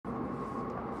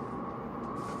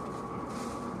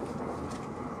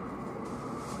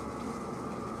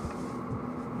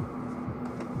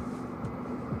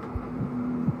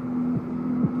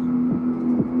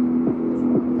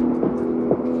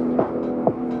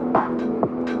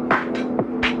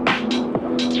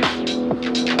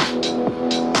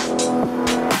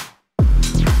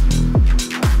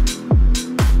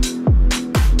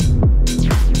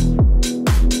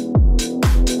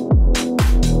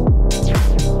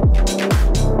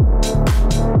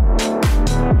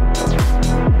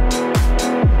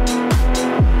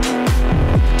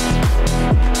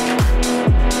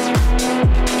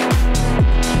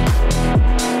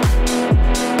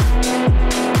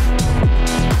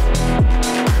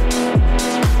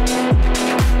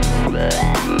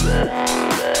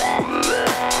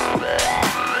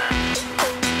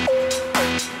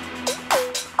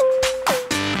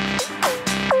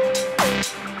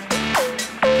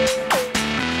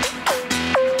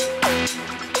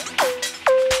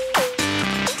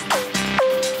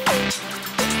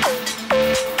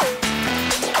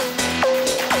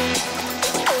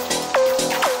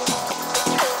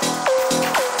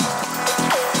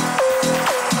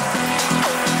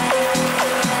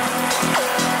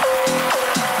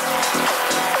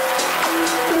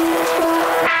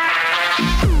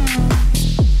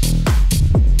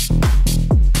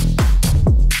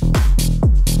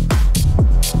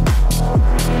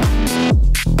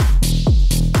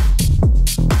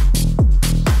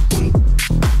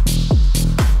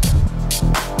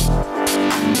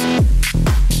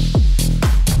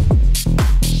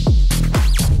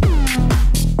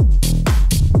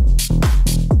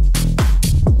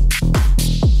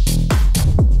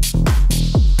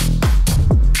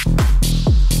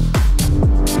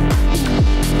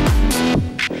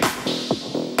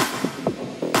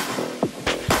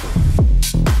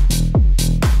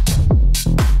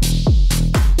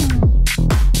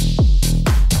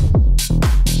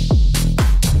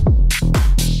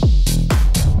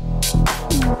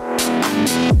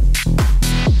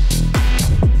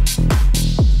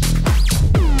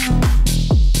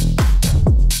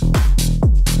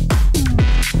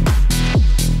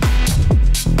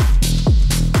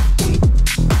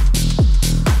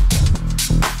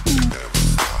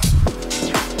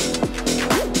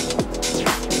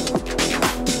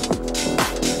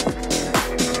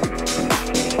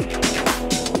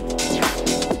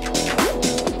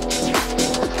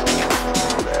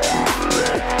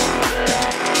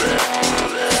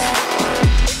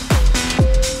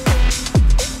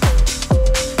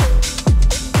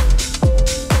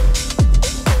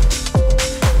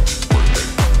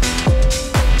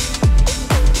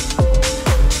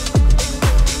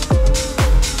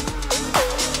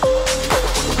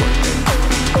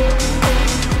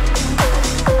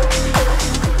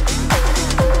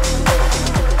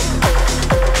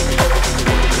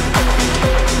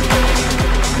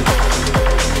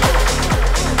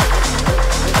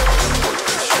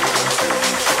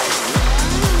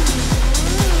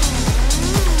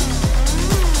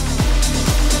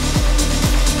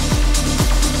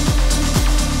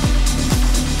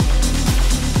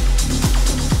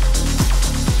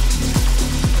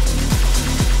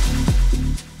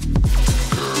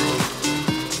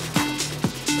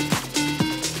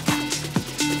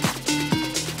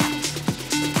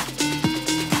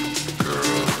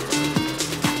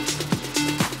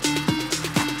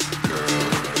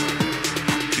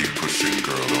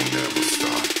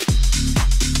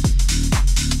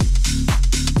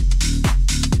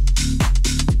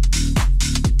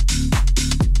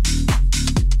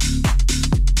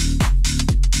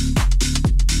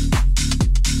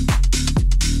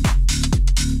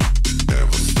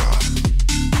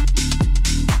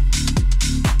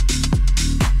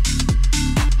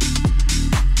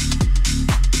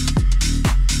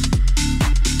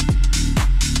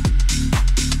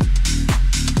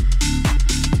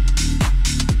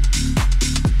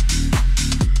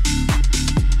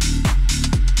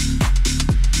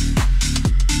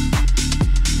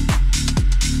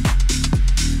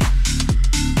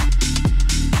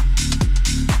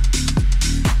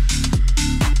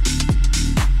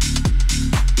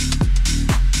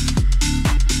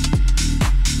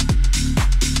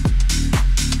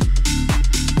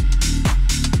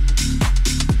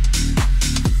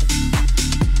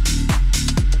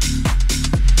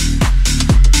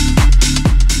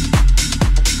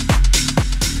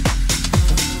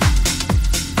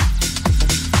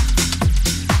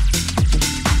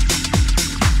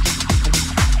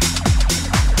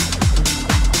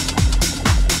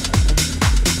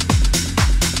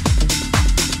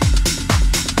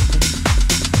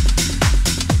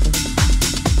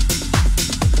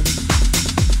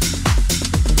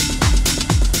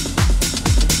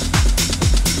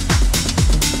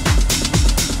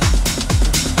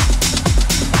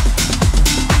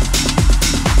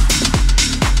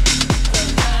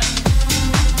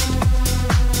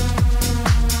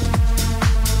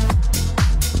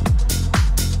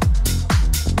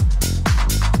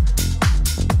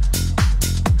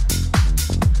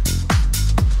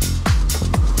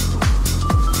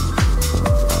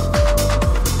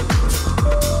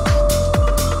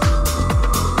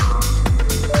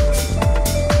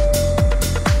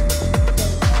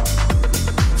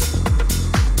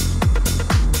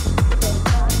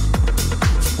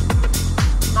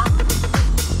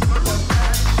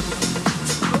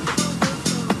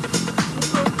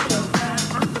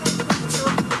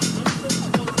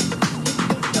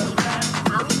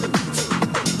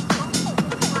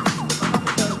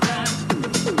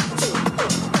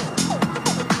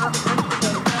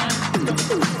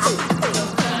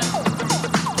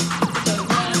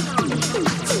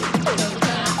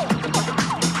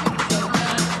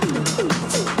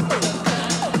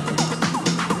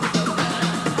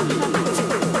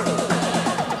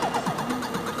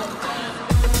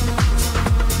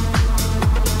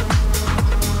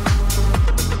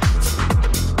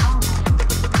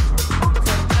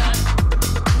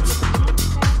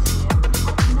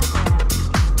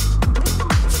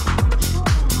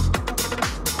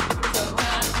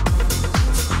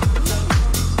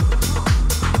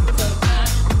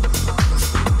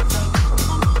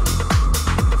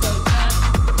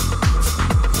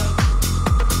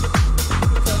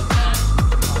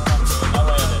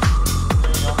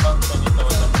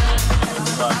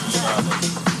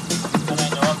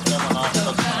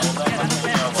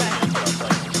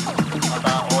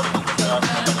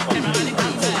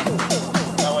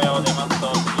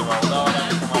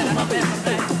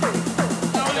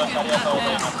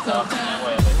た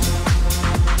声です。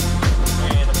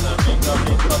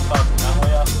Fingerprint of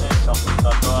Nagoya Station.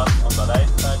 The doors on the right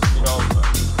side will open.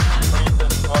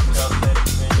 Please watch yourself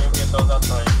when you get on the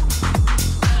train.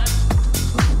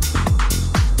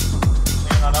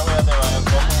 次の名古屋では約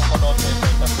5分ほど停車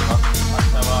いたします。発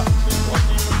車は15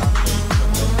時31分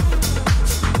で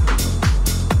す。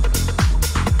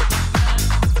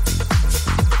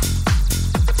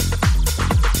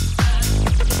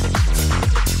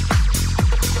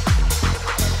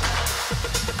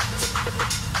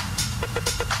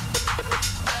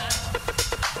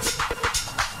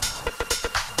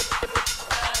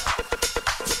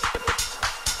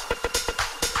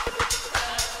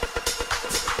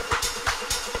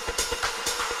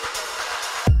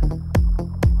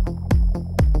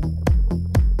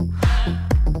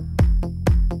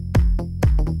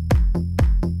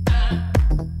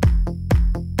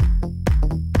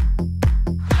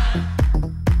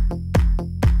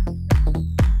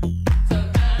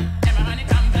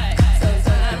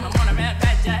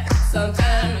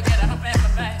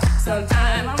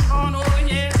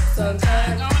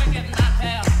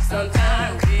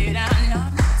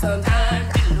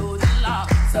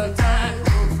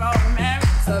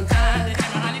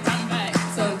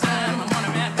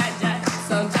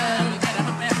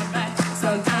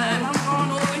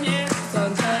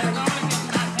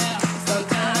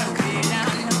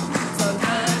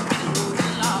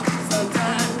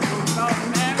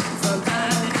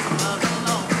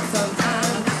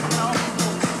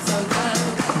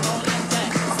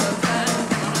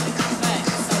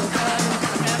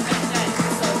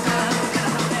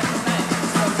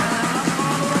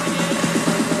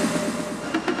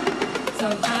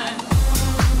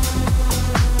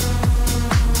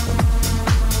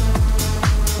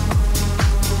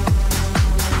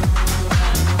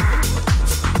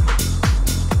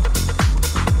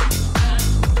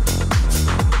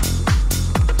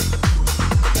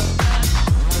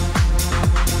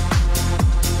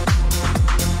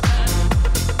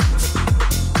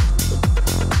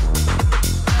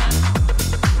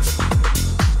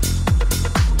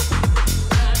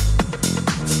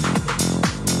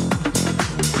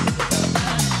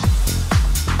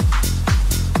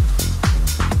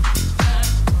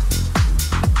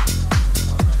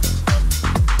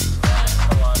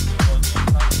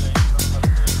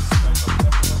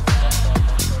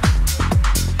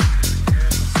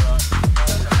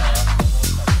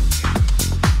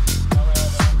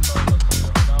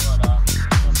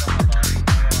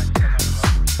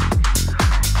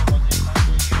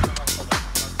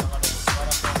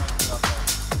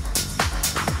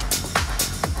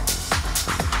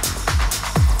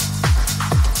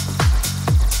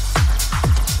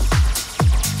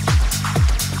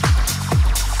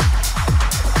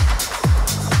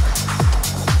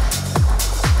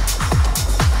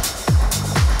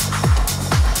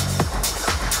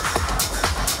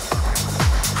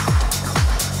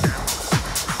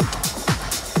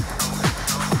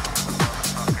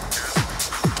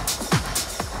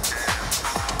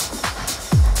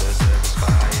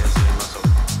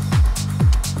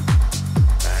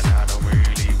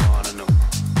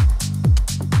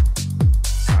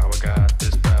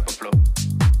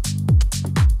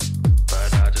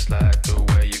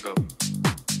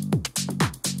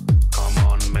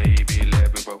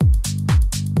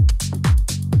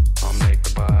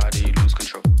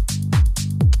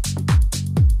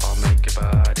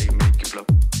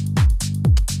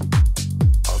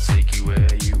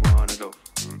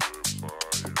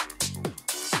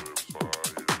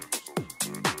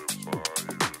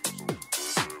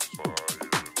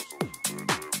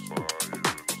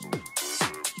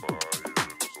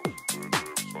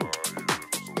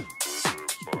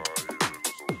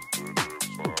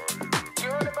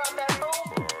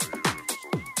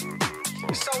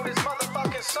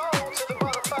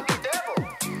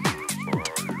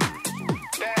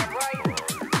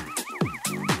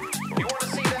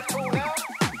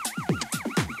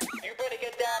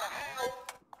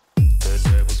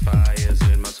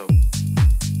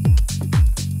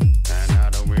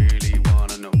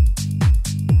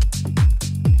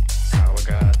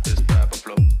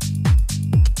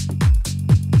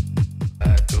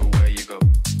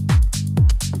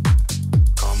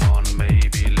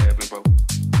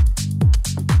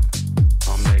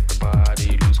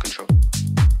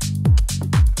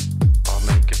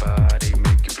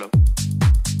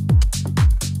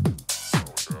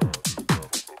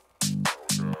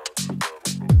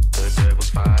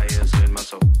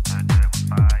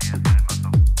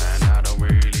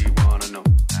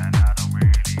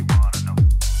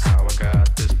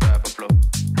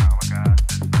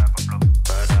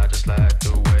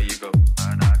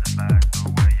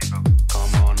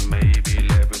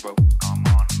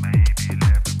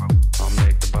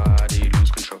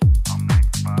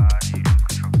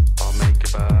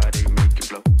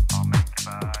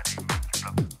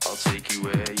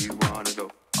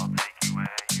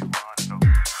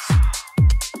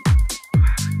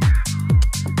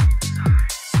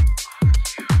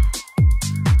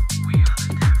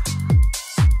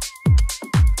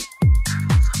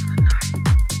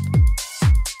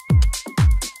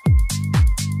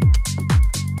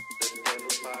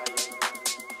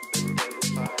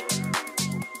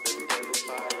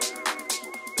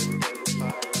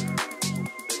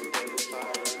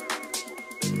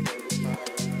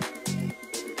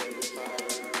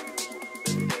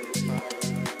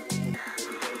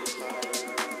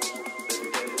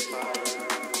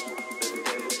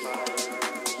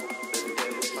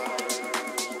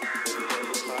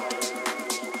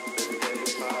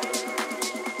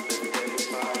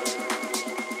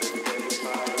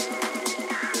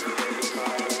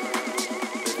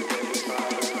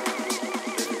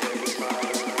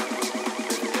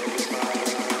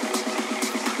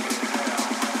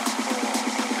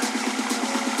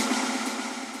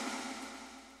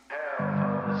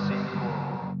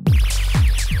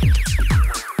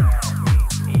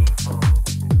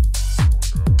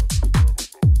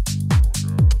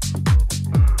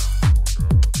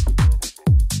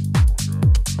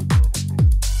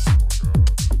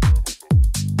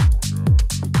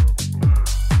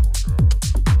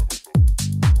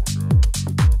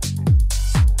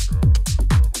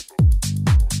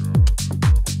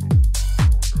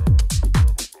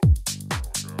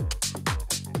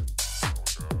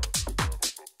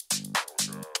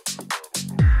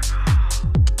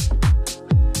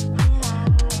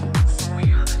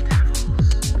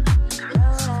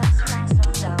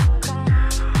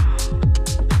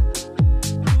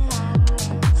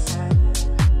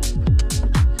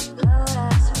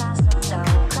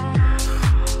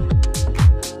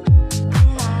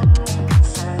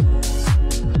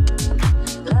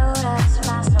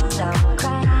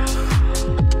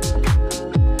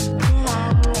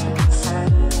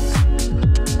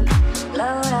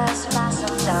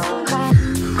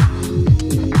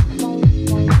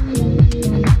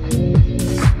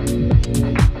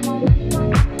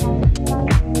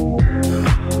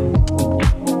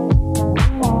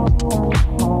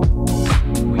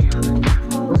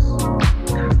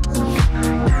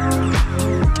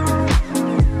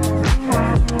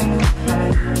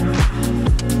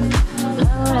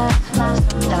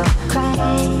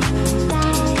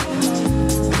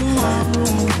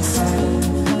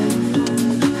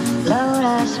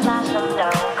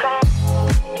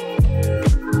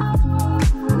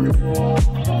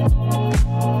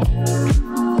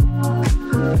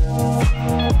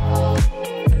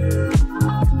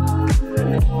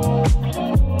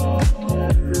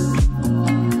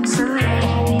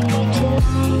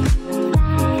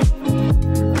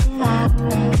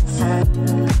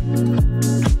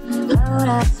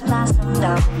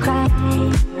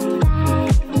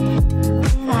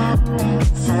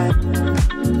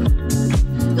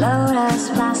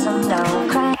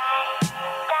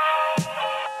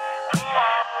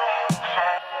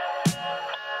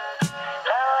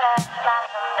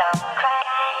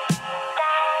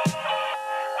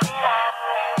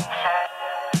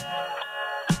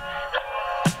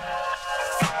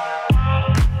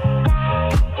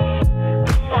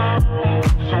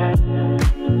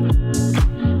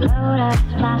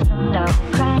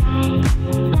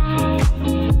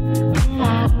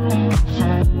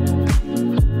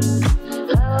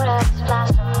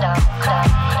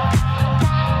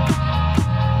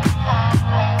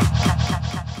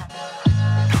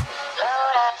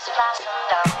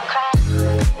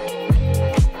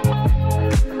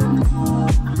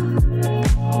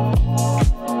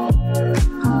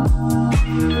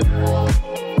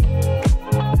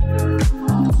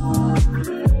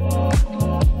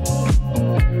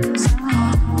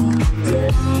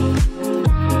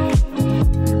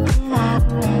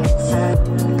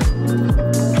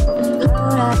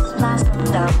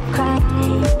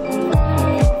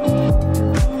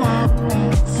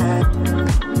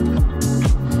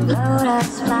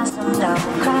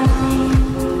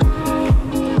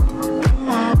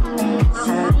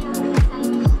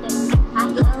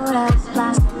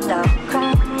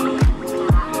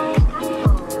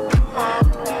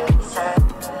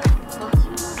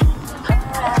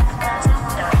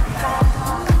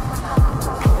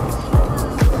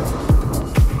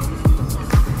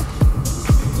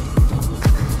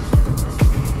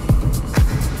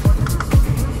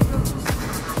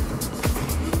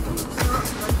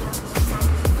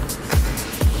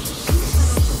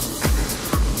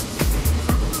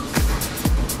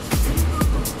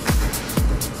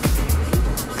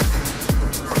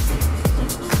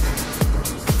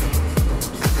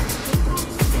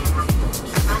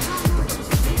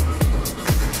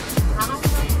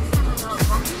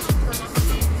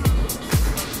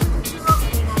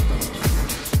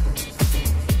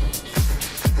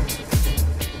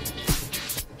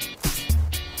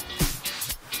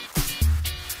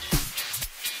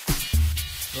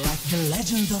The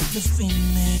legend of the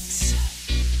phoenix,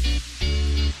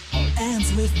 all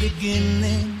ends with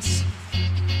beginnings.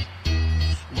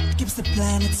 What keeps the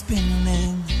planet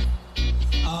spinning?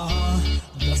 Oh,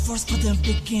 the force for the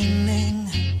beginning.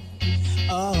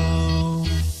 Oh,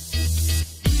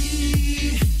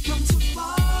 we come too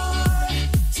far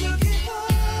to give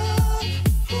up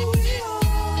who we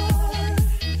are.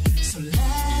 So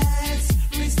let's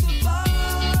raise the bar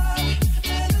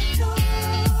and the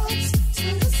gods to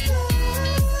the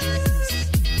stars.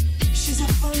 She's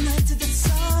up all night to the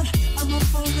sun, I'm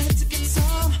up all night to get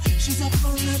some. She's up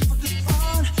all night for good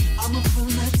fun, I'm up all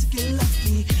night to get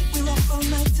lucky. We're up all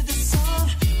night to the sun,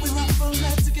 we're up all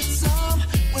night to get some.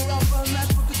 We're up all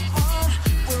night for good fun,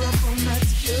 we're up all night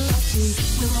to get lucky.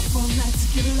 We're up all night to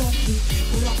get lucky,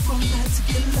 we're up all night to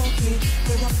get lucky.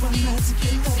 We're up all night to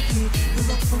get lucky,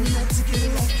 we're up all night to get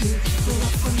lucky. We're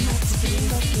up all night to get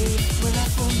lucky, we're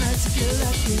up all night to get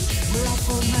lucky. We're up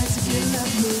all night to get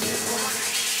lucky,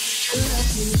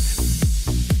 lucky.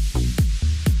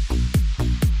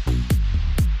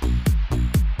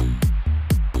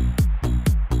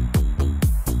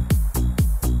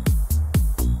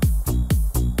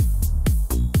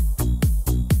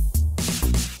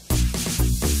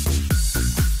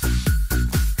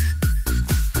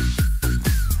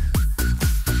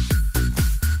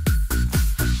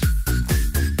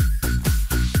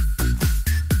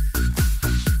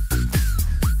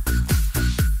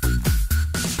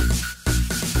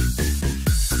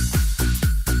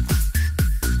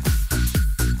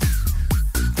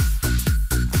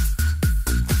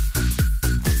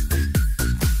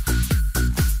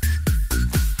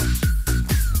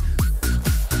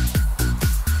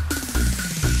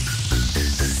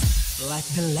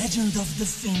 The legend of the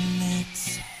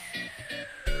phoenix,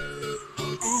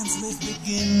 ends with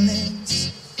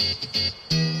beginnings.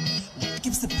 What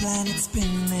keeps the planet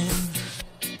spinning?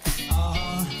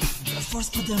 Oh, the force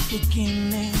for the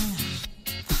beginning.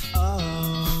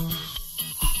 Oh,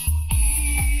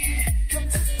 come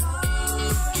too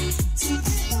far to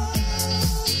give up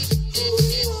who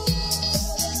we are.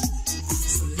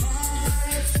 So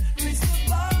let's raise the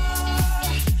bar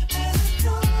and the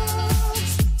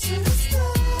gods to the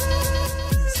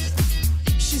stars.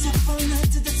 She's up all night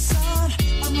to the sun,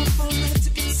 I'm up all night to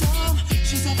get some.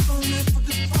 She's up all night for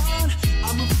good fun,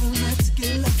 I'm up all night to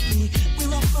get lucky.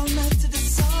 We're up all night to the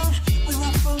sun, we're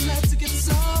up all night to get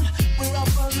some. We're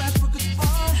up all night for good fun.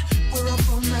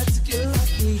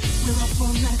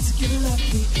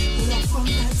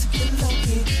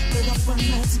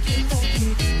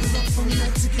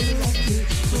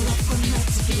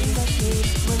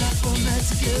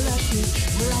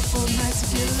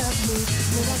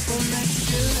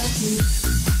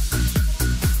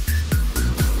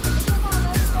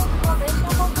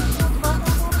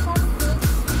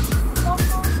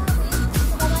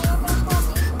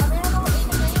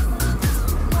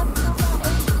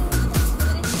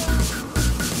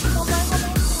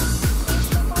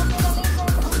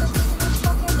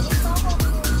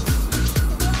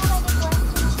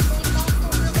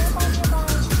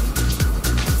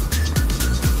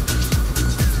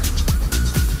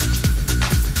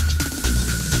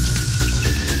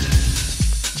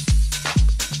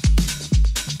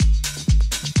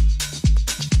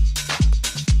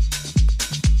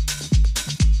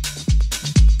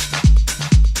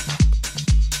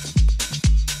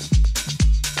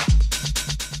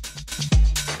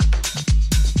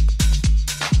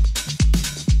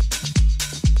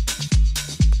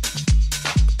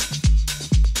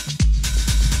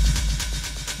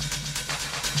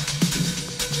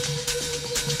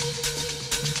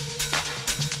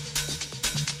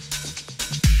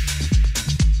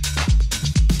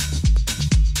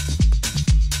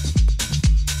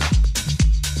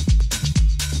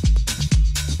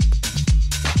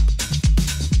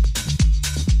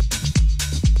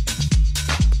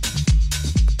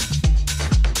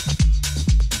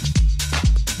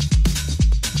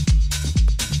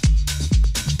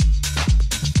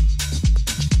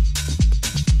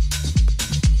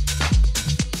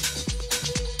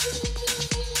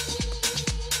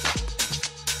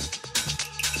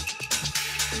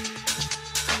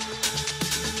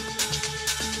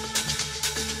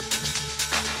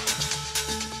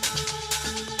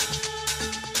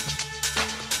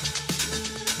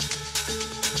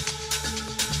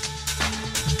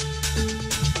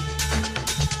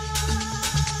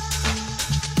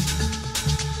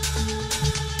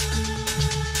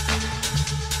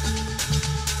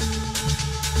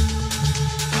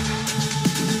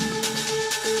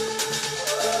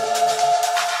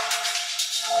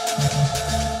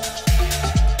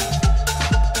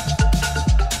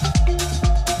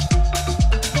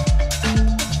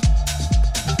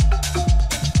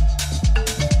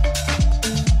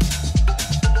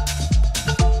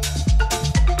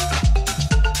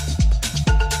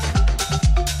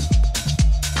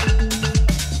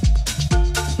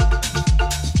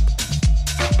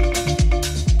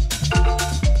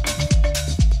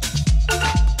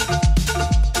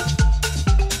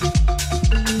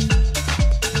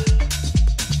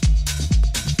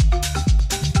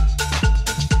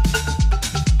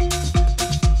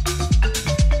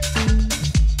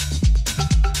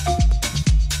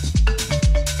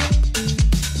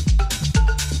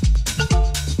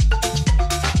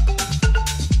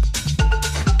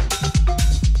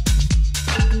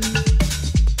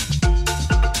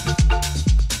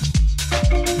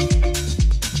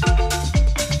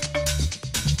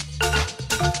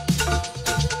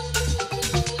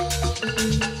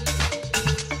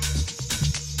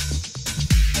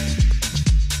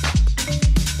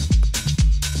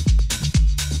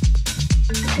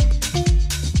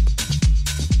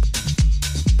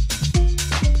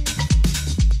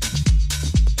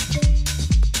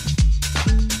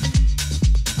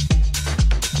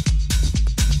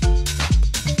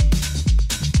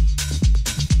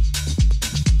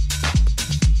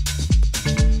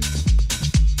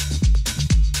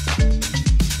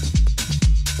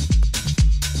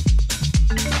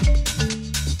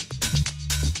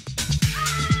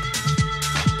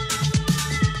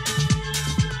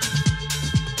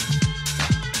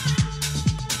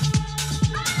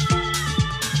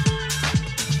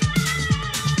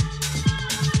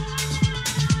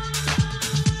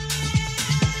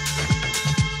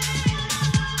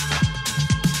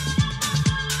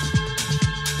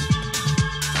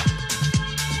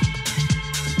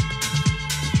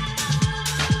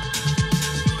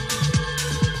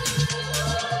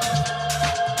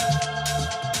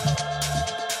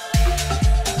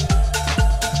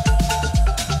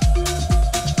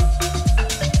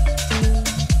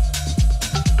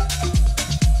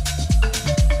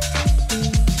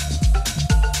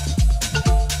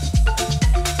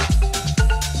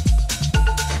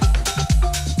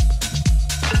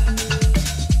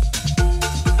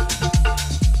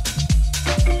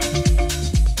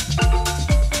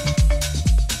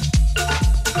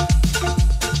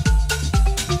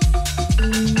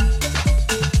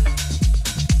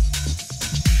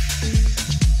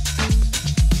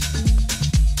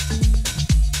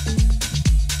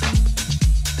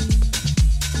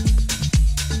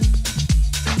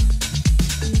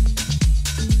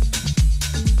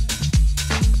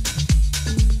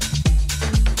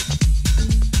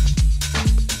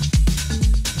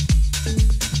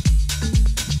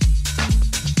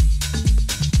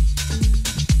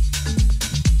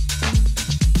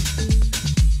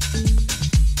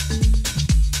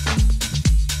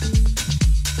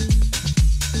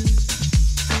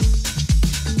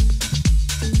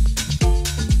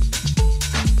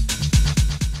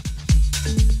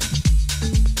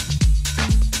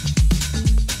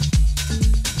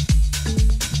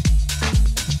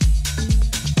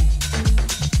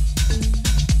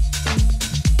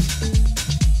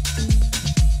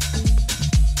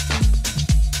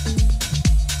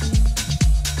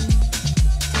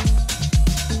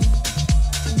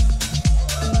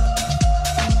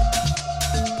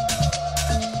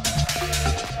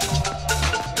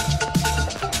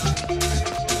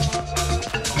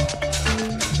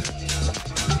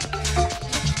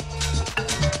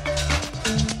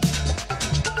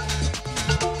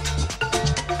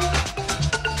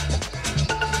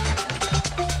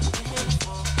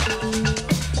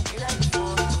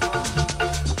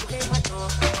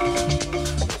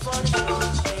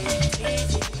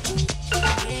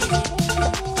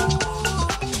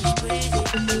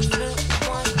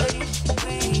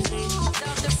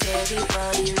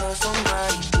 Everybody loves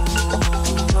somebody,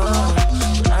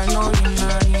 but I know you're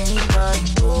not anybody,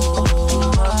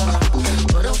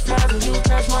 butterflies when you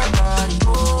touch my body,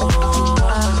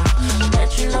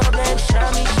 let you know, baby,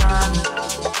 shine me.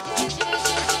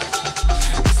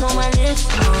 It's on my lips,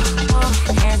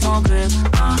 hands on grip,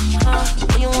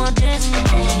 when you want this,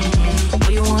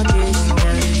 when you want this,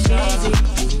 easy,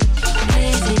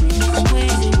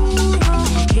 squeeze it,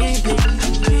 keep it.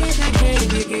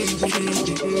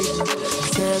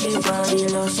 Everybody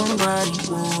loves somebody,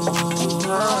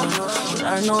 but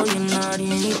I know you're not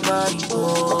anybody,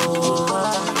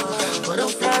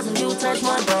 butterflies when you touch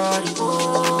my body,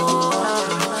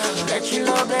 let you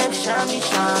know, baby, shine me.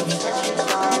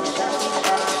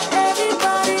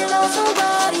 Everybody loves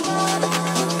somebody,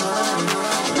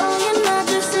 no, you're not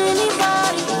just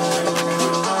anybody,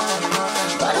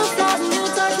 butterflies when you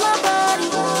touch my body,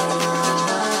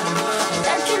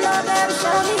 let you know, baby,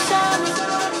 shine me.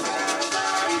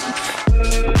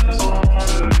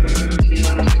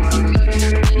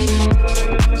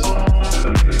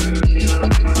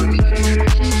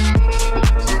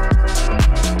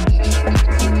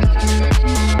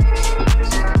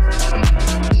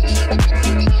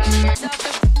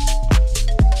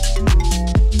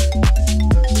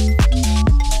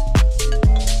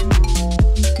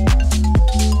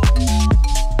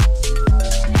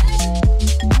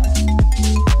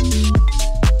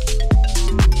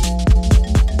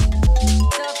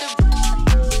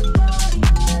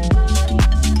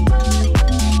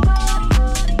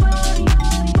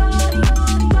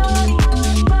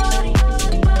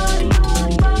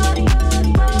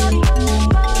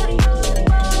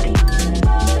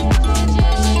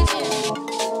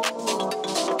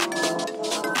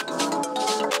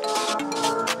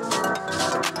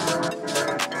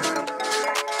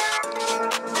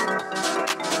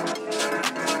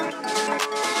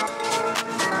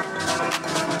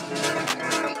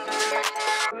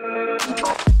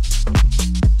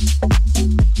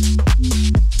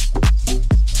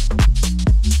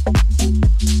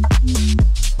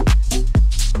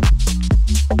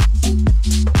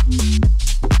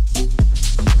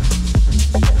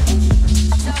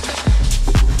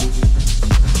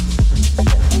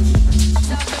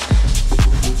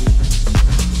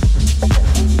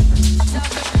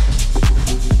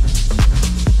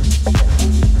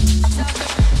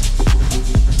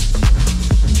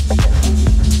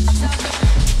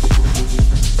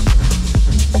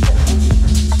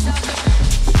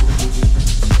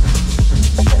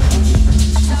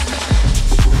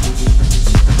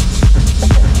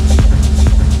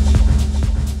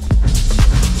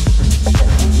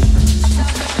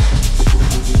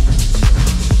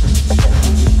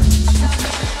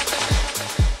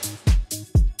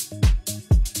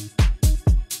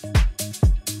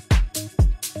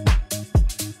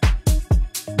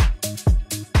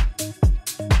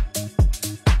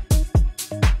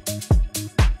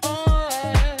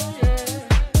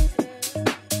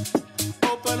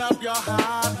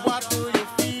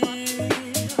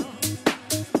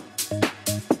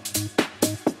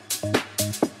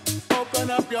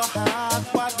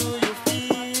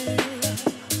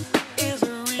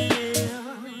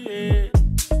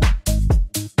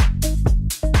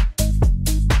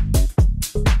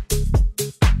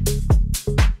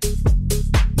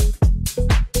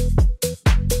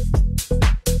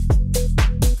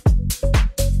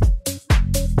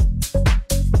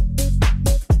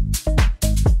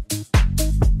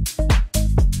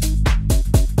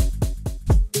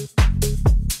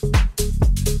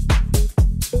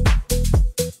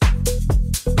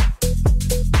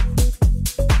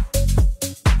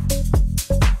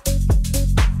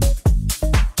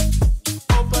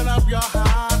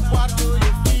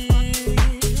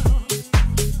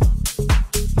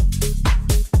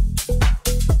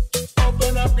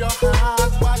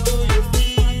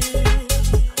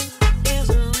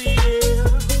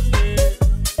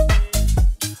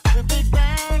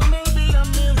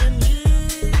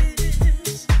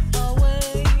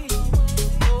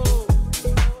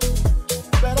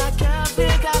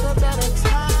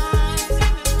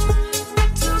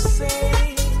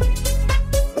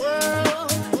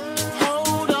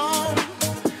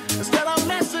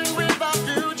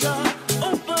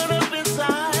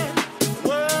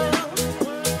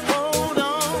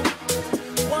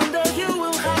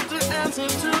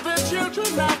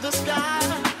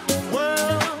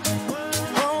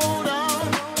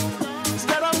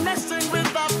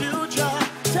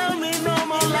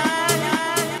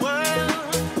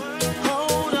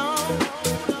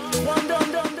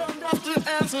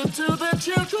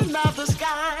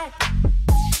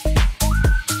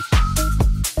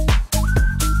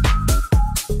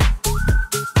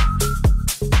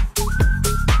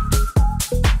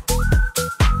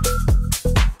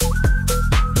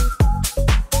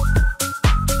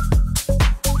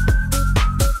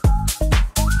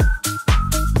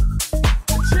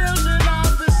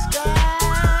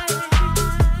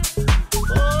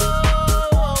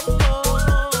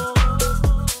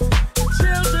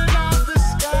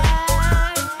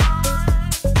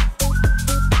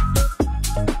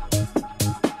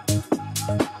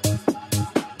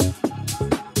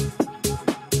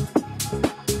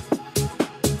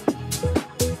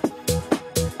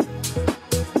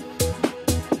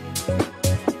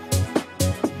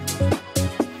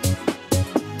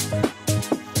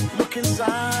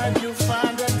 inside, you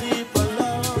find a deeper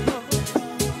love.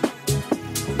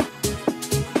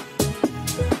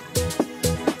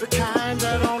 The kind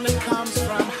that only comes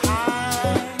from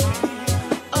high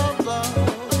above.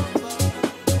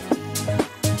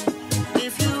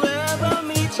 If you ever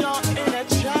meet your inner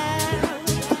child,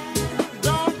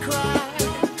 don't cry,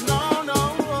 no, no.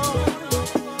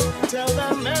 Tell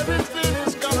them everything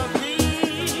is gonna be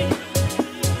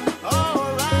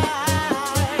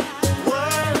alright.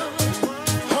 World,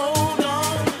 hold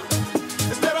on.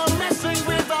 Instead of messing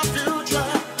with our future,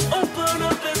 open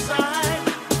up inside.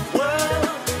 World,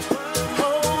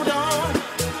 hold on.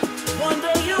 One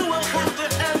day you will have to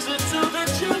answer to the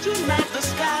children of the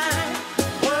sky.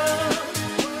 World,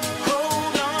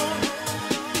 hold on.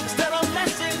 Instead of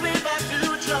messing with our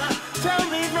future, tell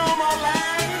me no more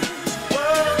lies.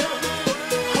 World,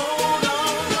 hold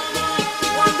on.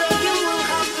 One day you will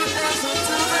have to answer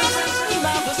to the children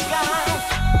of the sky.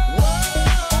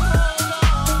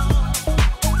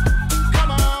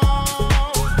 Come on,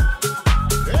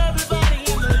 everybody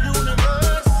in the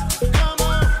universe, come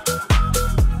on.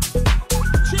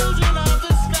 Children of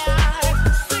the sky,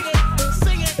 sing it,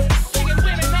 sing it, sing it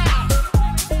with me now.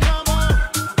 Come on,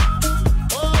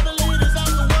 all the leaders of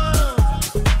the world,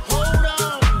 hold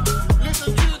on.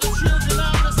 Listen to the children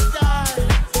of the sky.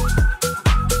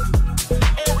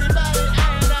 Everybody,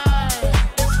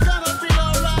 it's gonna be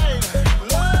alright.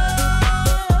 Love.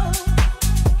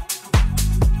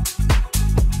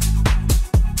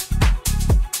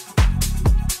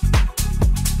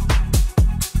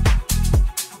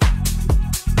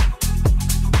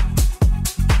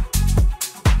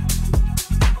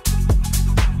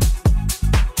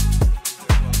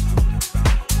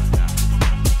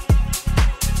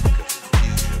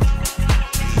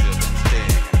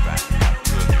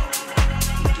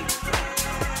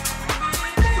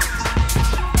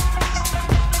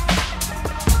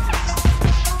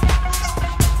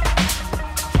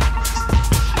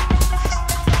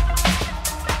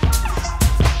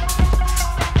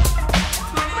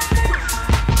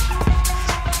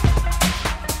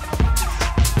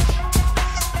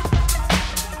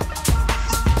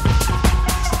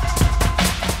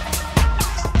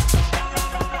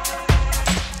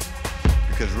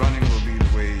 Because running will be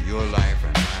the way your life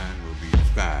and mine will be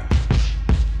described,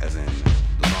 as in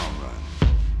the long run,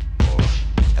 or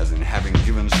as in having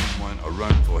given someone a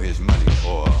run for his money,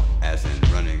 or as in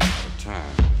running out of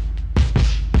time.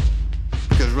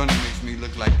 Because running makes me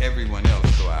look like everyone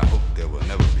else, so I hope there will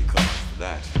never be cause for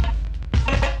that.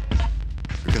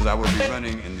 Because I will be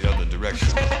running in the other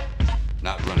direction,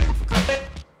 not running for cover.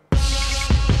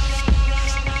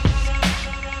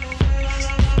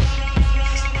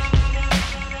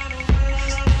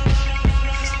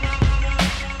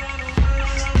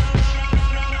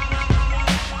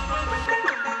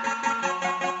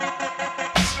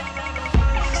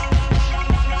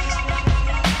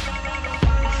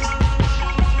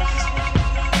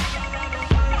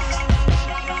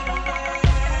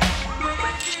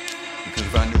 Because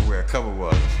if I knew where cover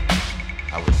was,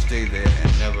 I would stay there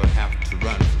and never have to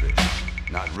run for it.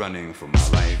 Not running for my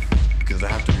life, because I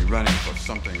have to be running for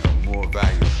something of more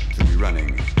value to be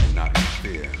running and not in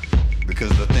fear.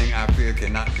 Because the thing I fear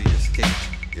cannot be escaped,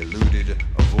 eluded,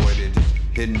 avoided,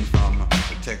 hidden from,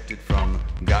 protected from,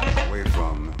 gotten away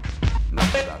from,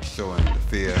 not without showing the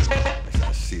fear as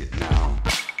I see it now.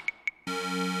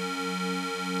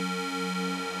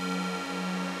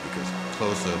 Because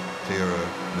closer, clearer,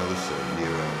 no so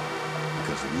nearer,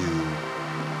 because of you,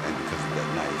 and because of that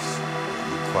nice,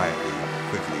 you quietly,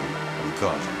 quickly,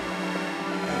 because of,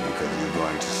 and because you're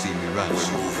going to see me run.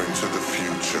 We're moving to the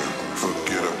future.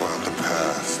 Forget about the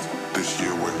past. This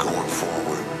year we're going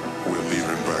forward. We're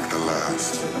leaving back the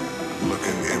last.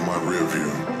 Looking in my rear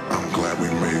view, I'm glad we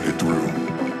made it through.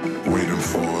 Waiting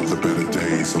for the better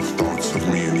days of thoughts of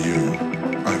me and you.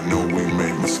 I know we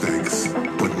made mistakes,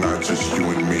 but not just you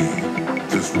and me.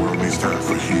 This world needs time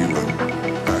for healing.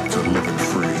 Back to living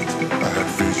free. I had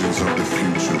visions of the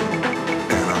future,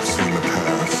 and I've seen the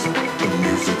past. The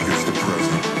music is the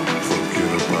present.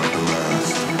 Forget about the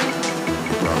last.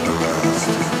 About the last.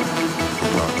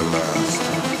 About the last.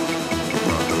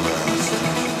 About the last.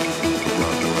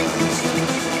 About the last.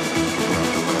 About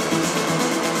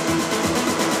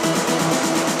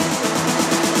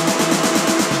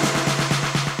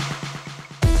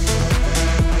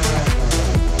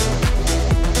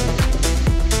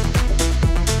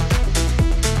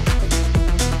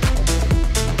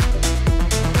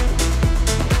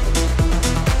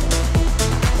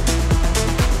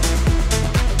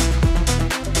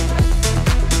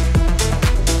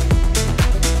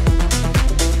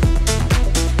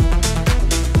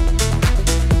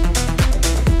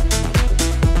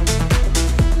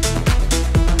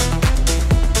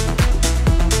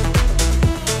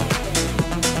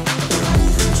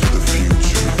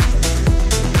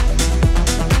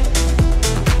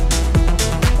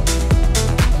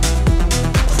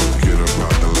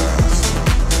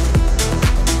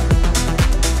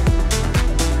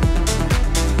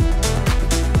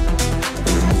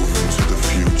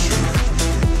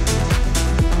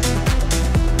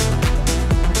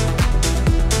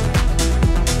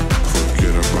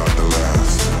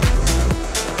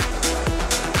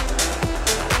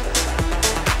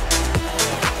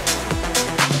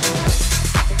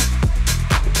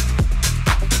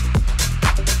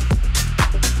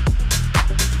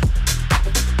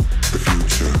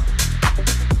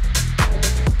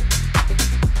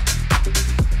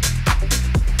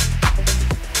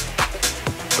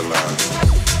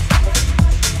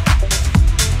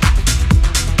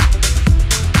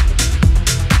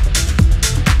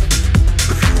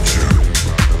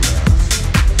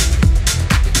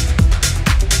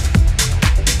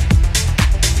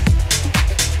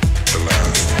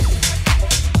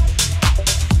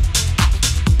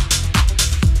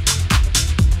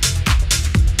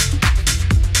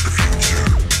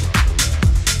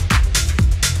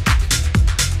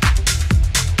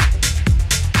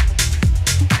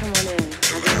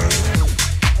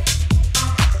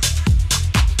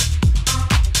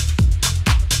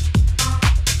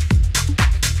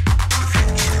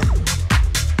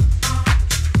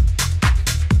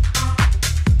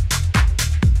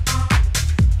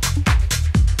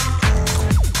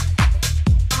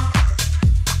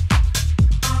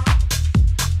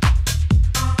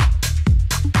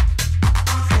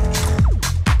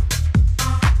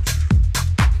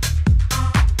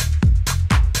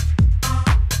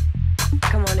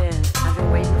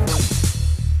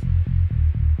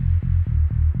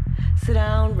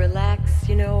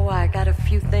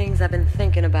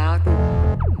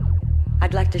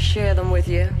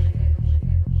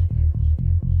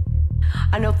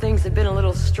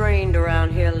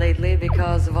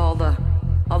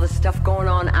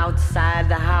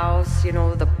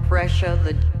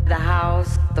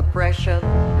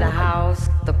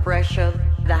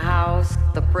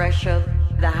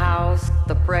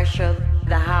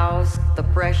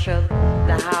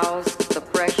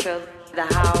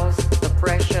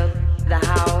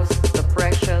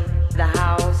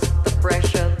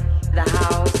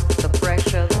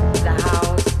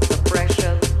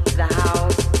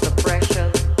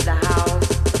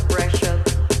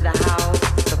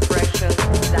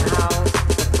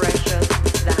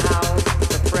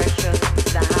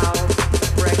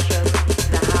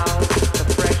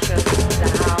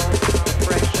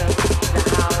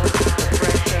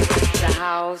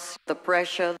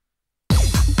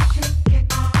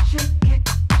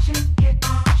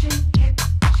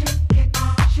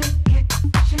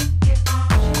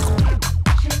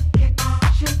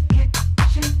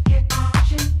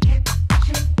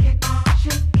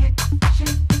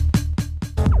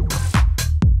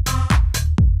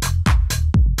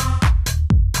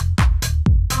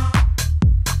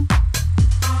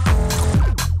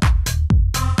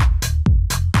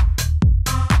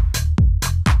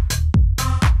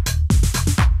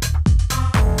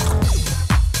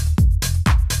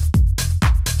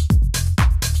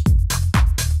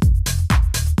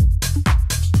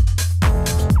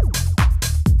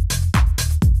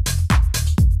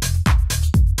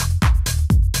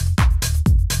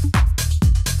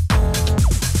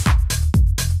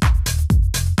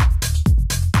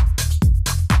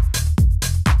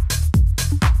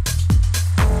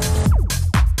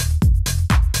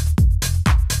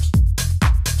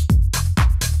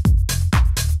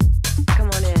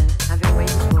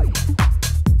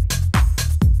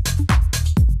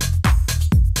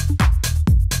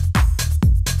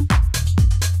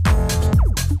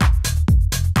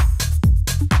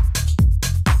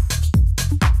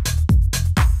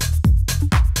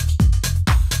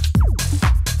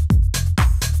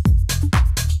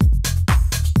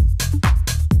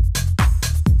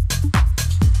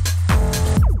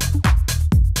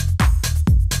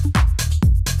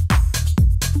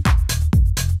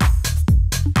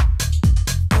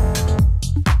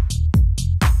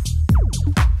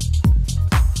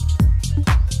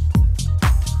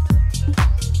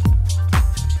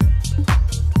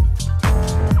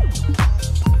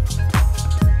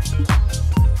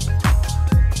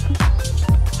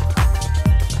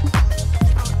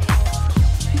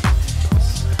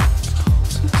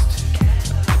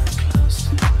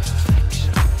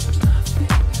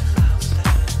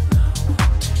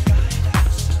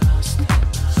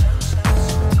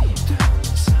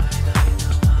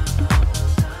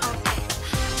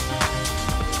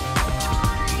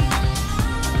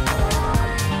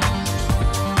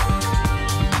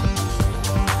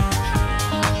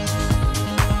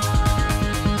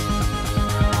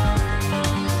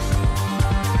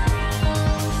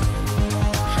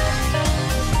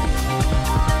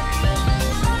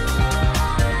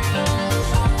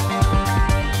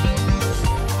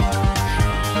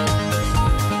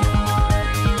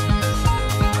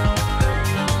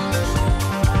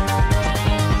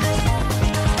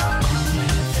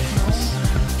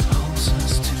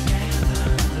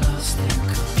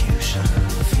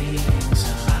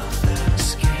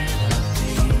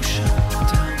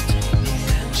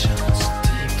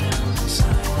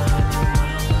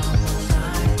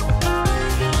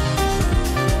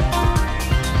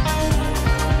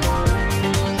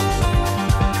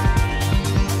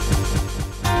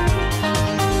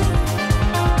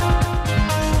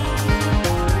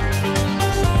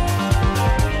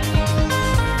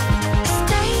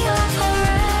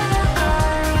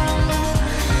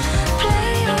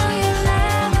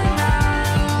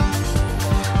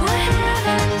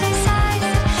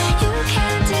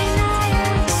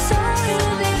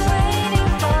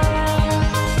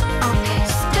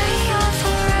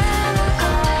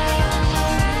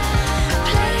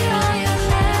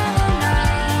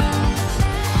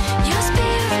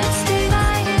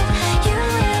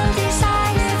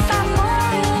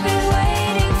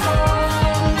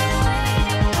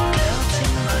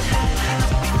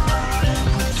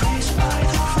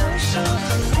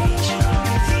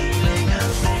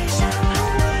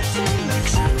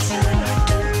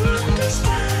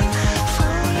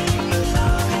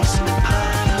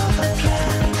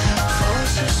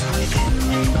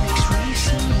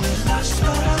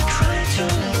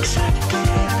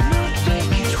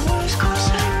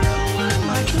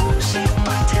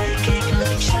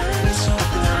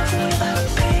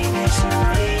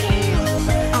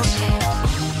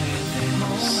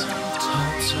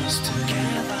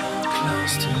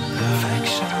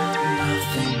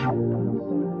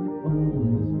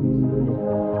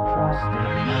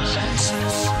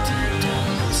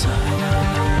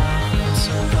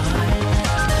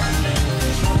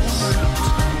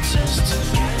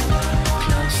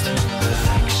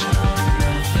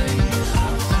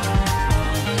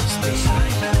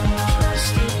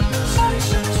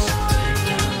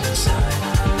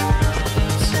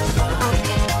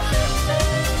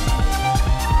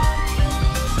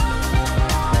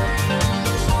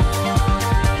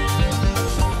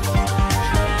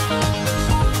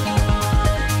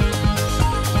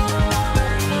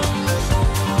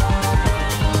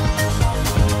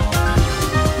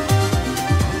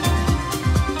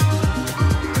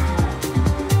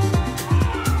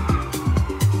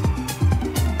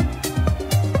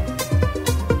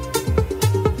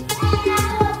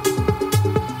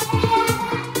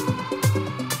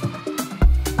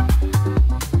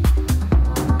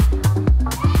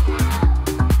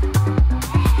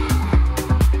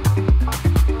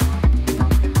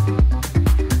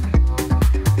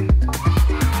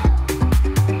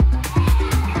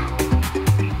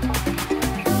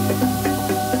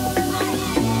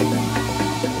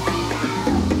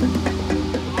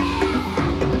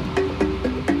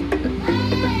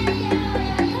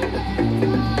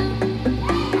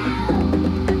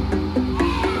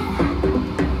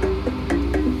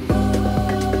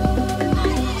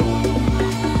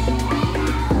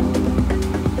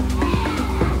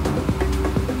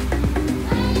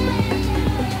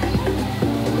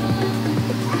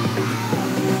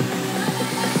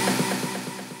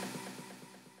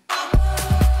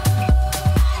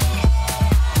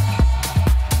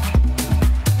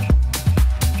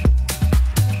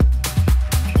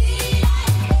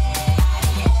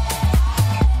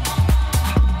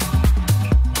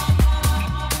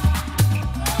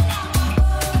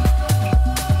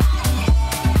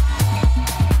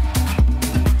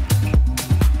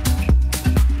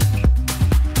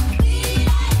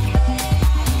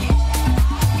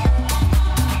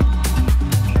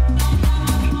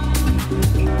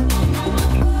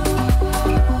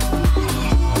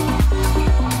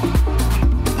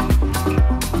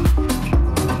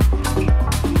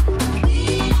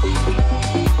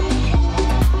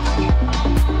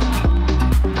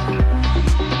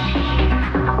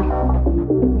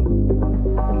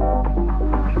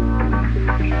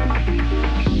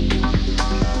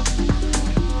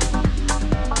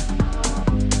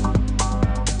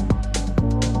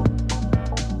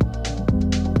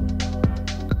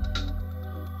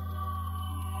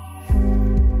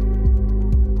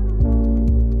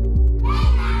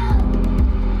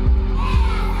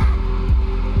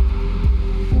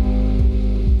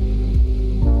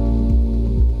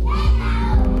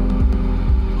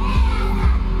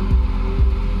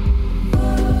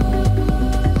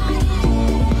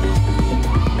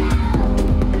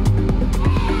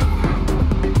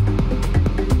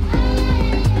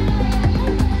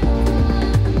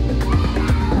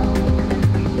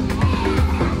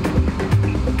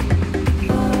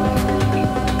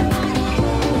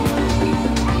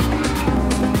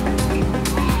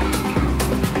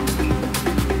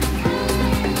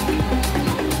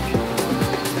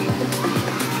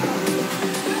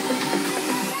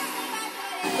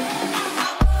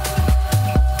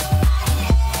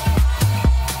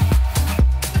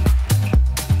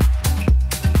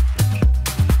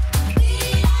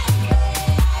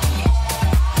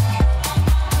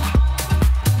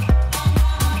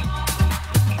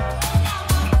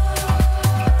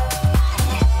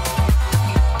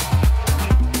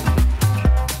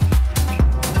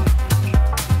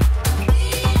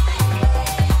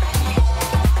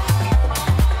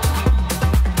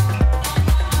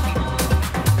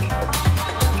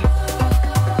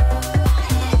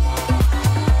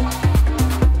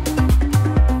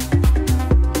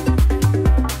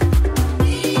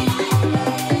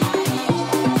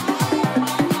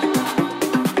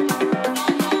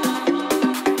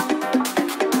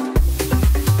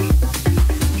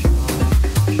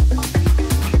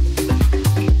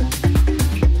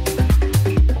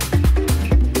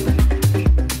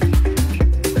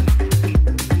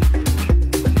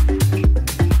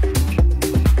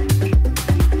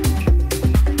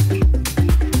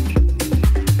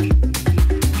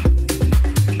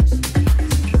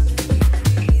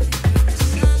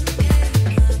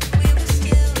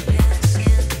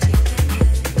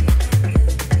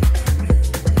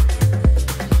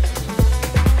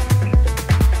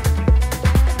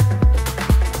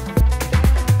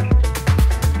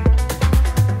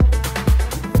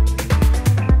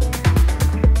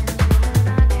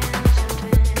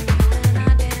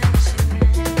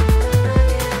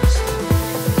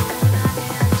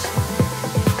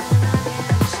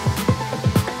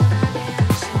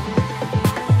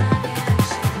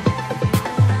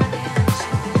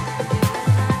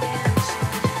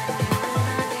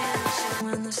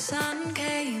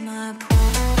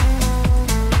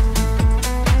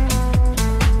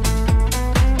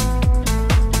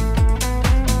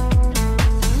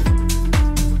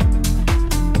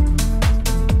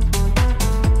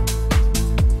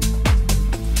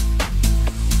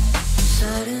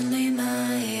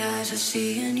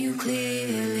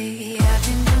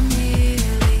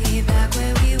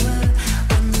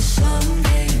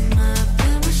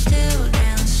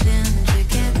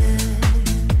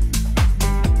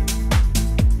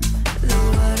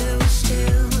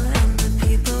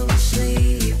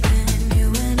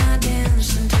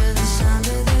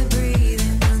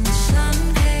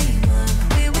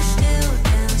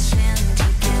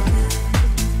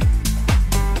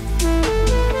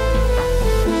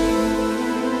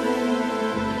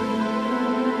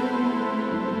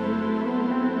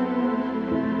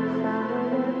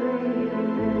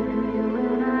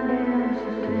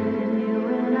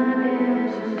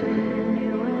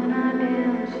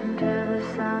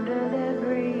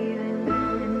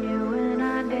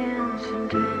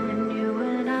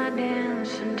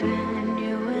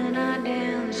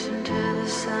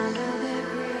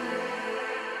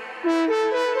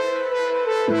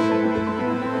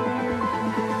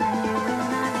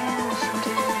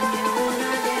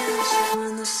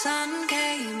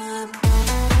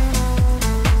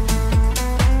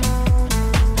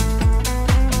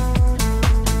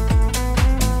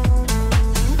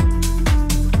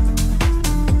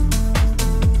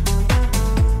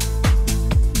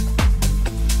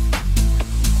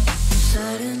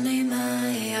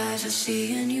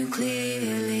seeing you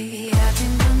clearly. I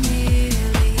think I'm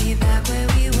nearly back where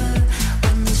we were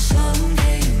when the sun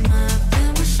came up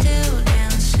and we're still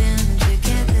dancing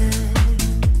together.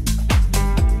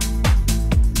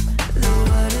 The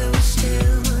water was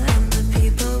still and the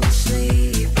people were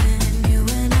sleeping. You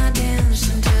and I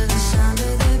danced until the sound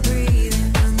of their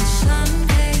breathing. When the sun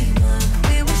came up,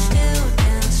 we were still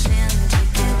dancing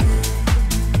together.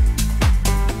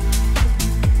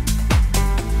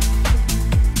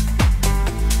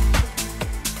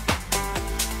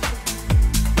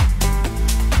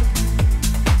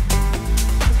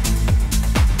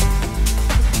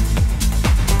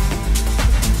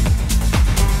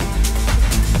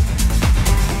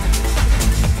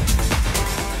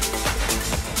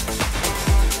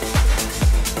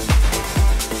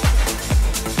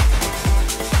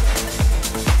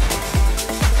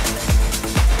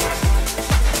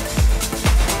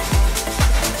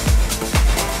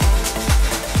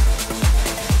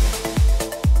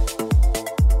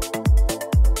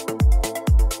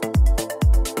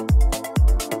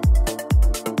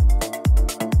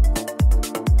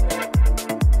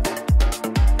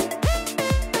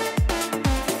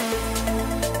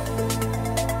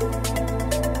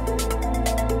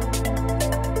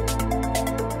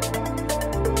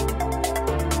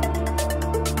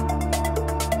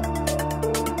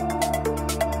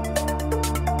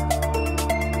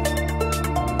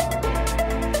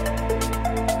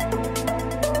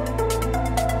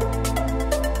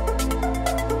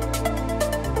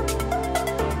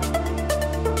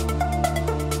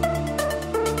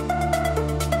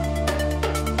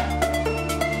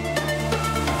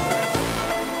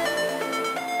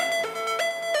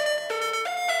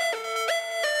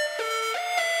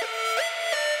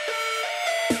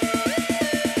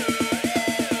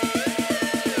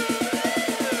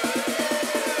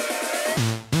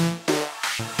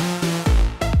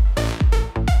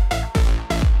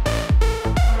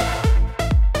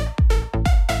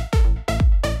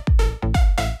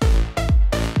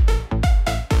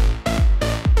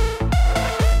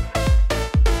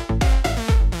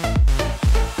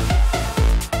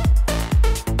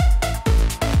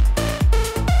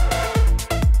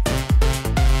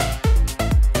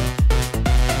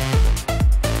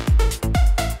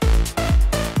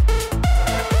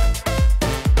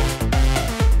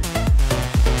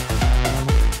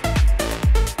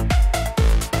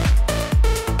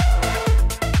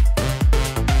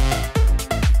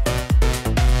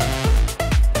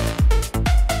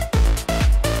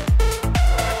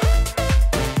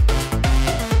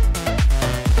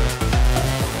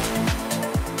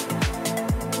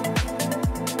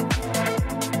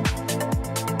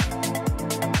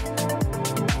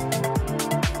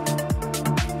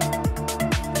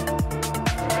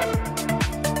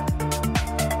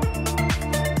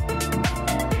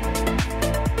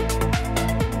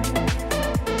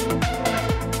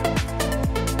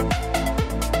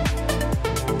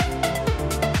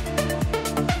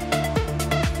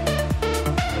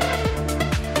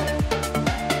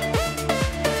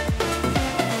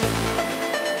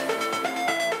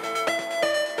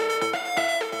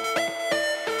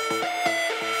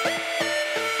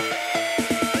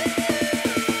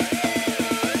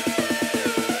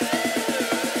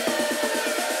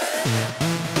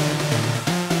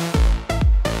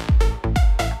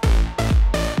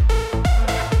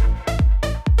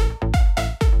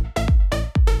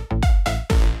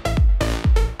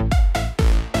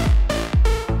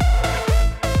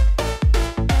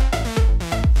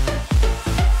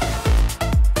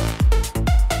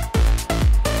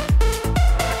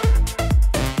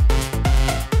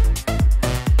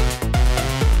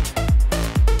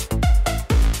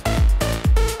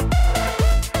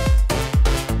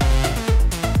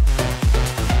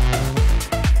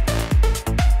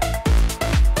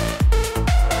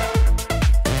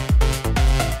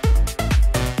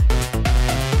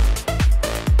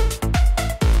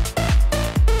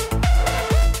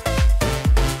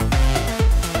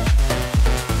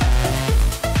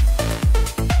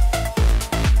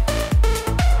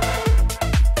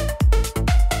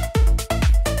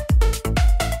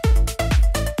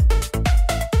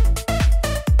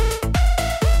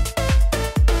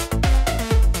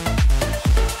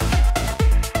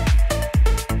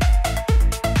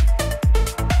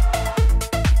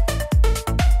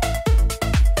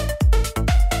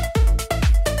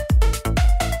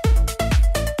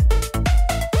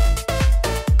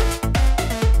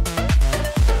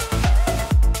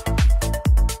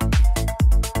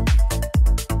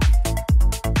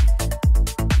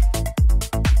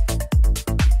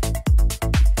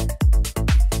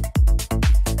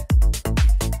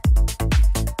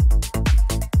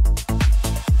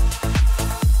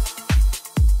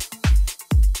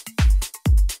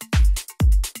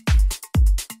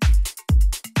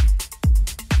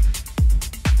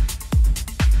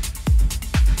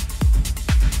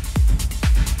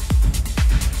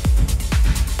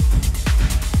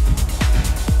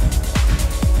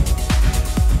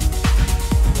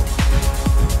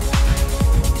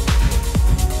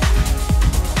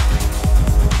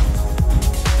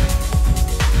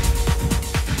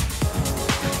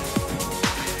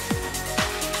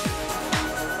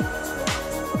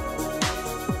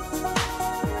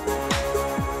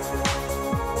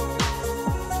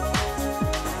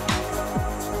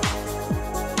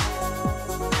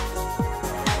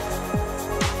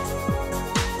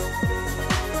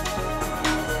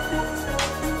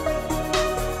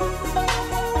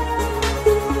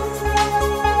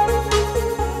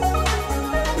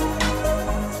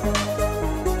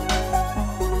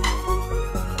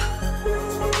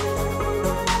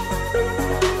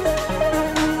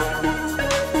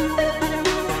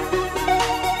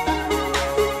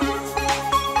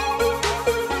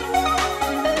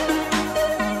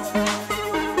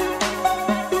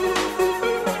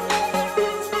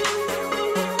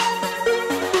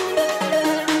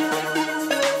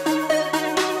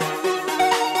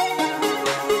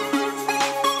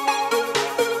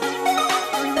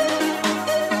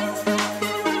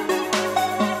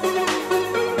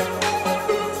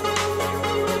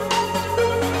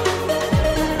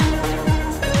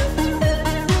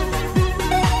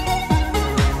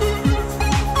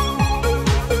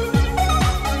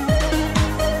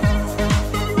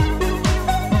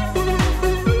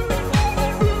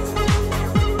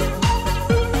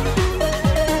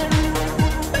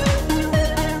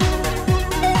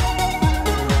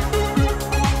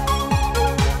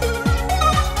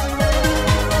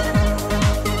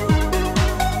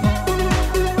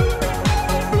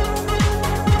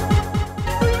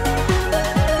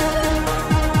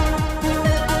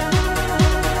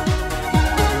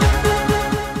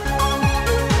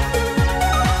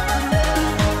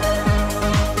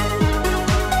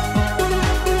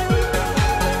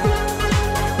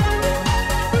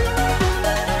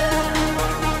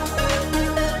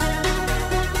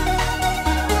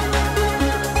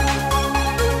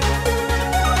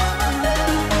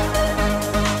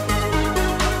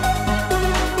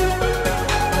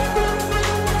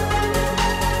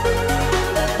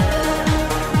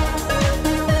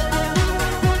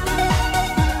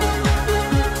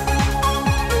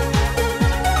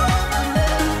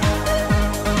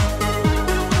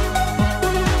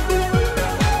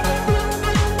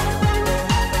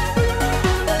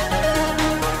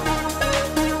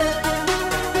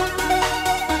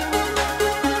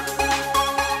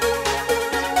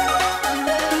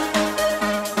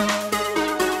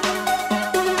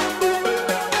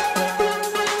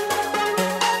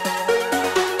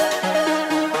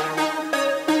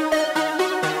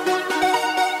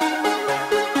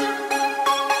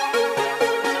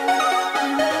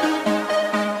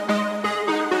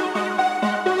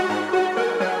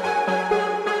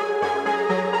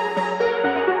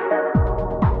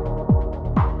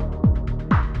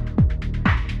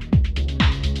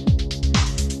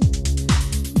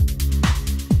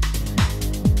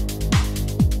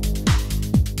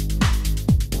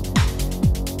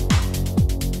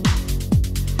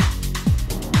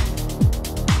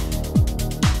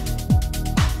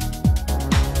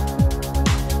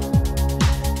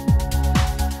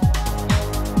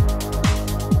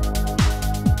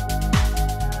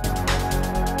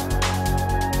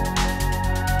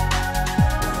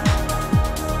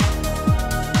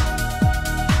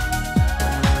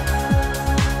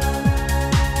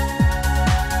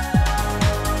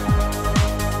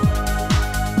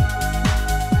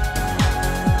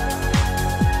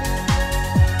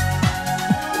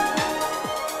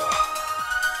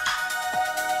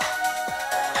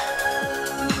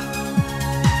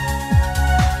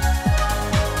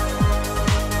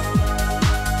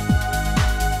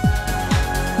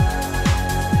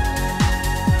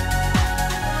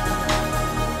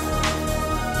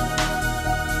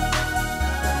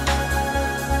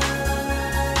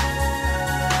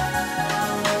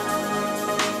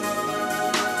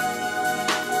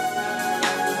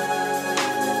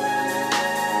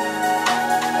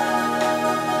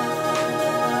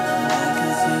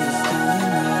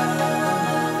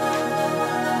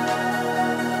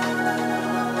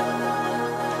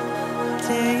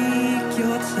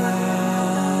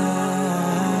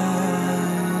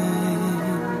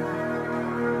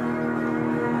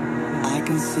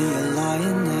 can see you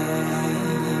lying there.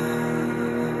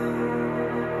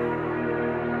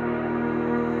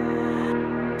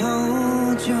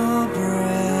 Hold your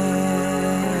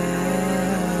breath.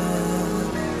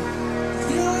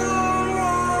 You're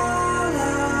all I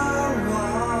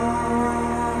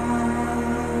want.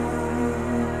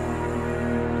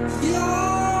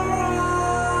 You're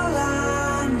all I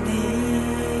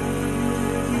need.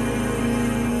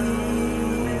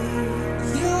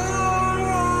 You're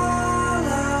all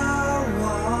I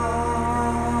want.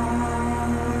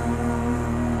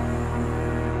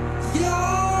 You're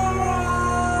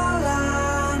all I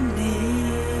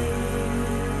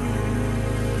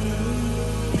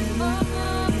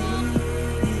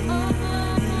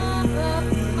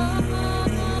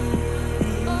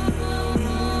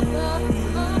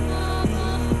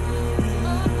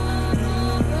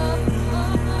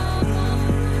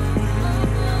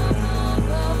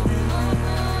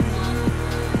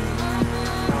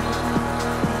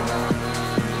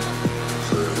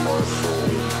Save my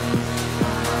soul.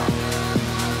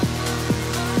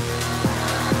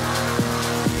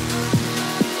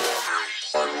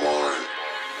 I'm mine.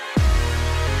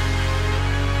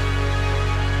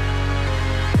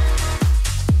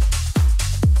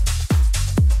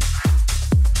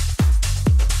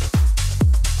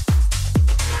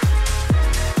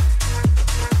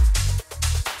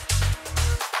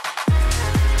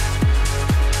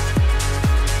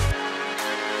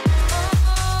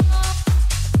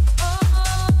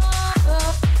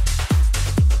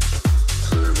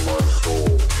 Save my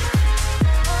soul.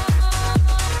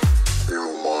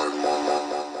 Heal my mama.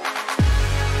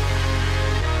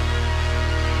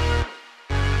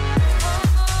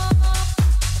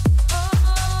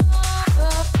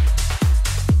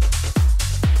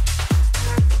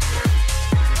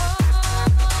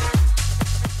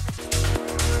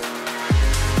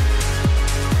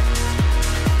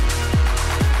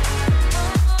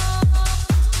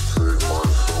 Save my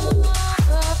soul.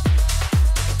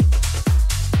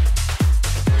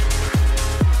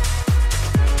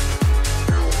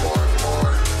 Heal my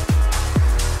mind.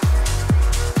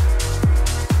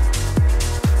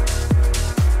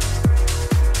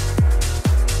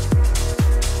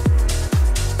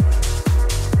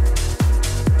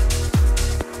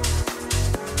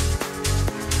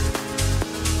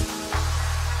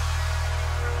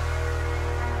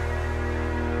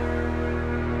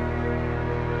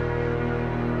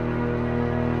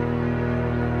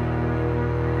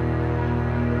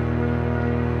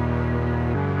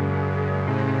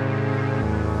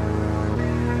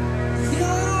 You're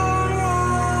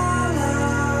all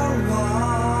I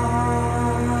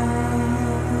want.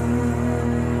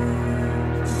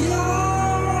 You're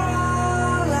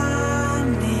all I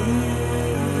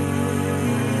need.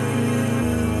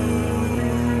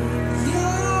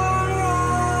 You're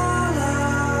all I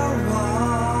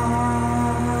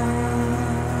want.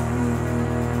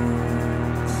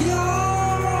 You're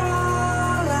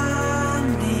all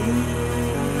I need.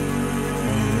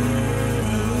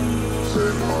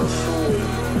 Save my soul.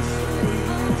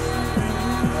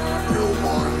 Heal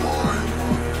my mind.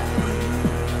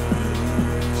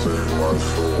 Save my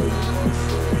soul.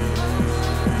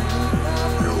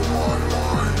 Heal my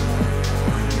mind.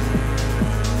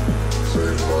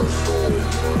 Save my soul.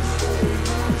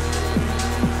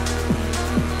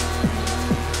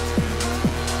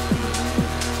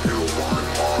 Heal my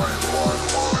mind. My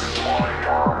mind. My mind.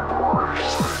 My mind.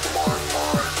 My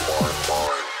mind. My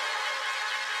mind.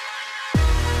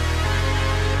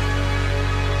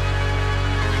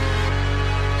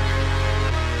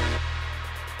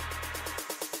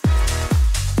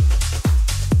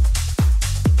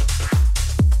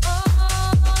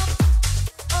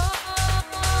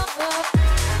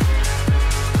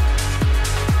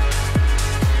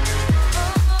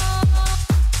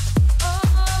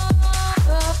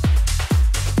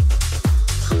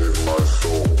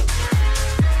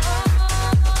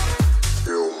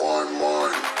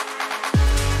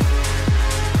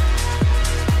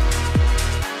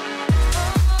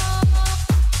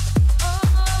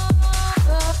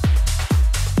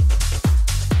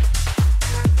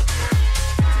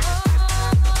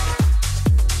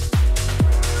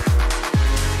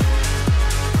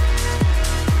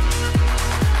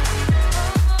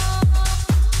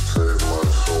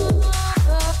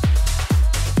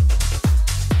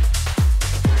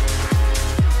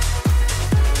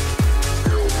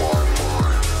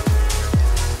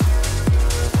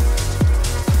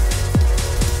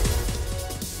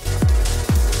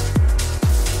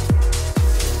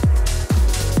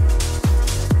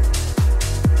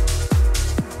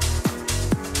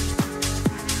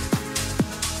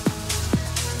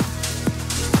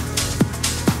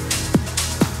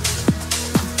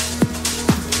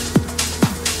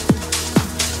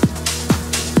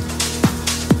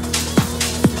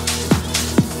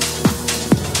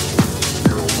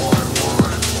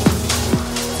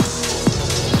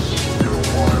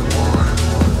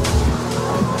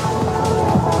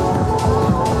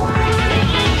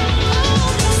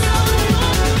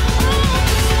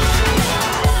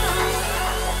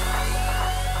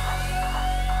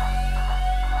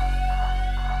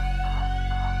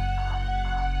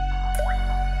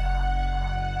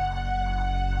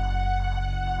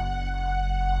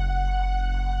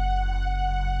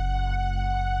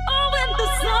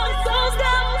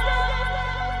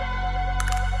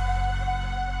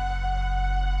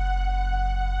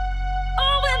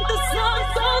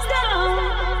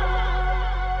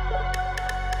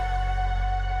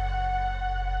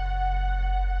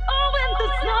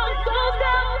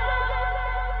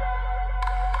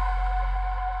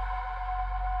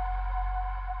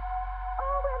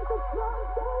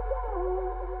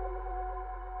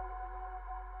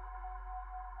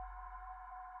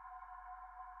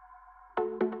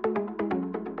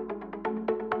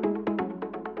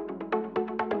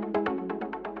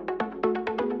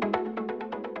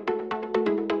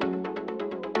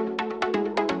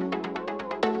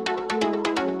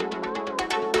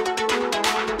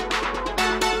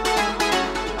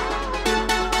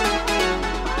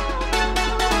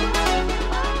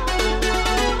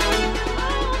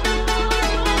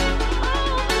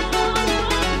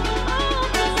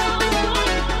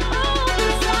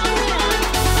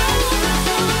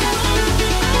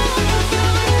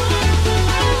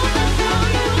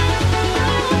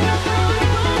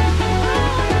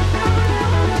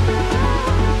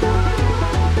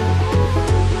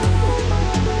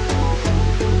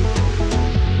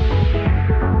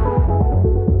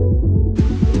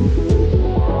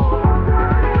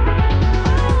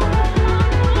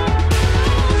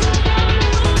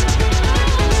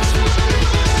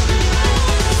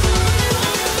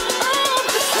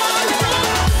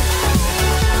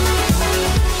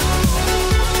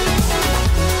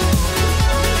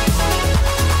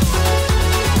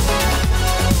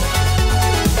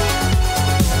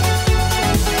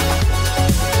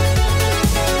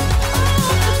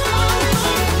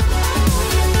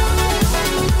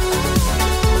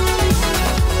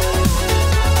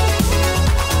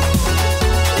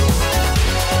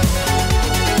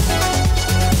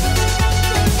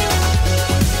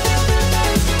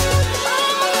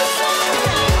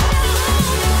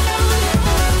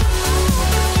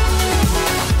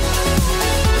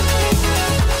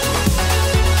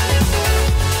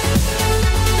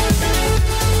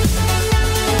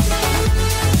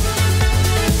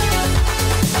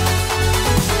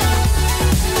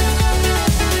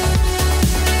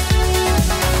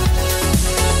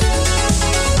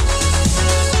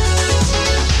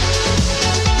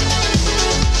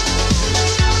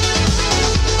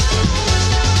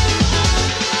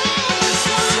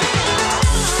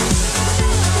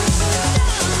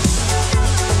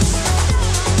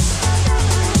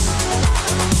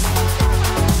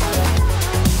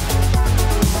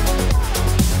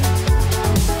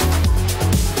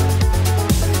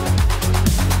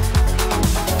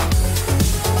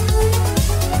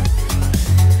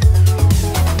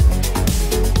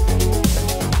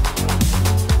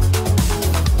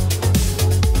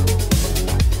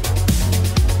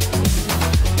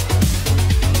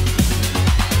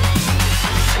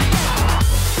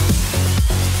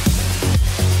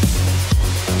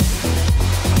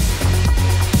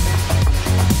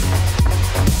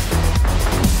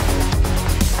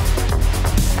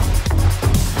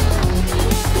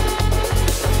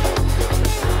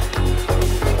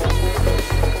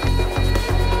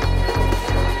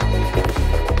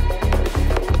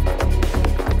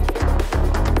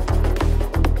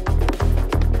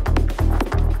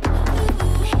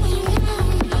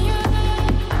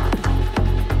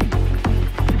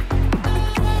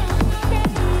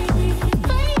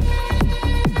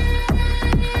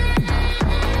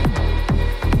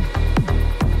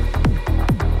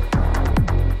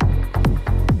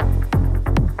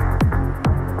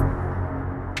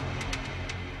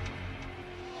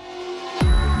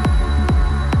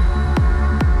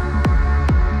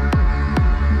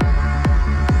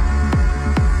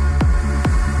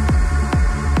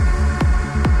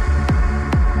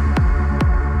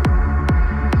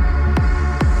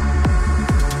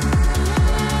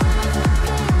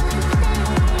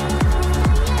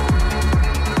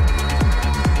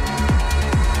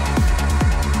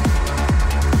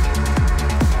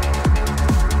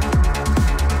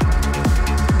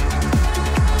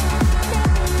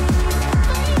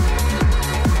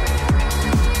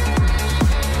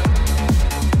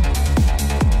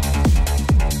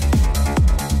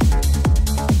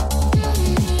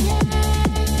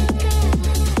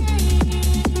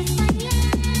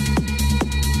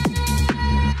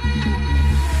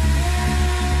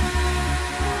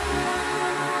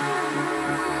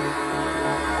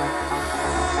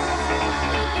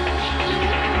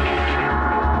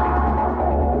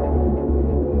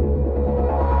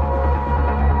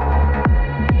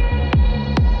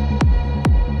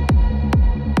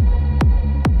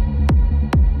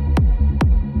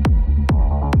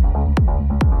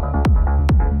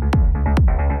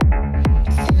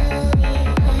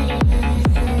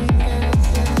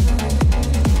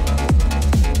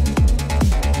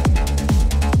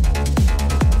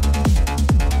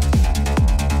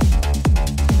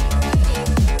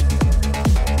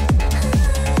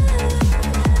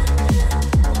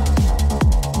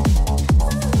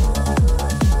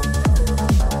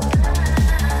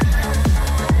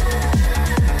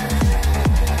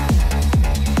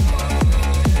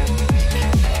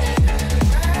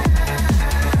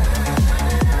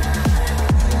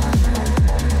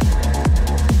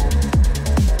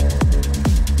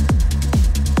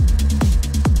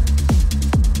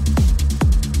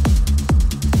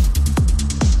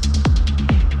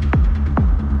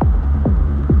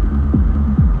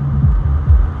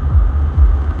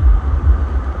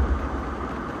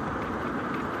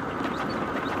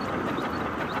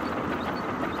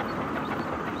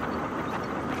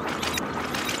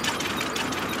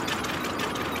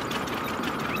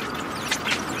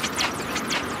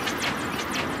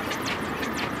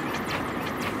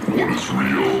 one is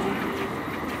real.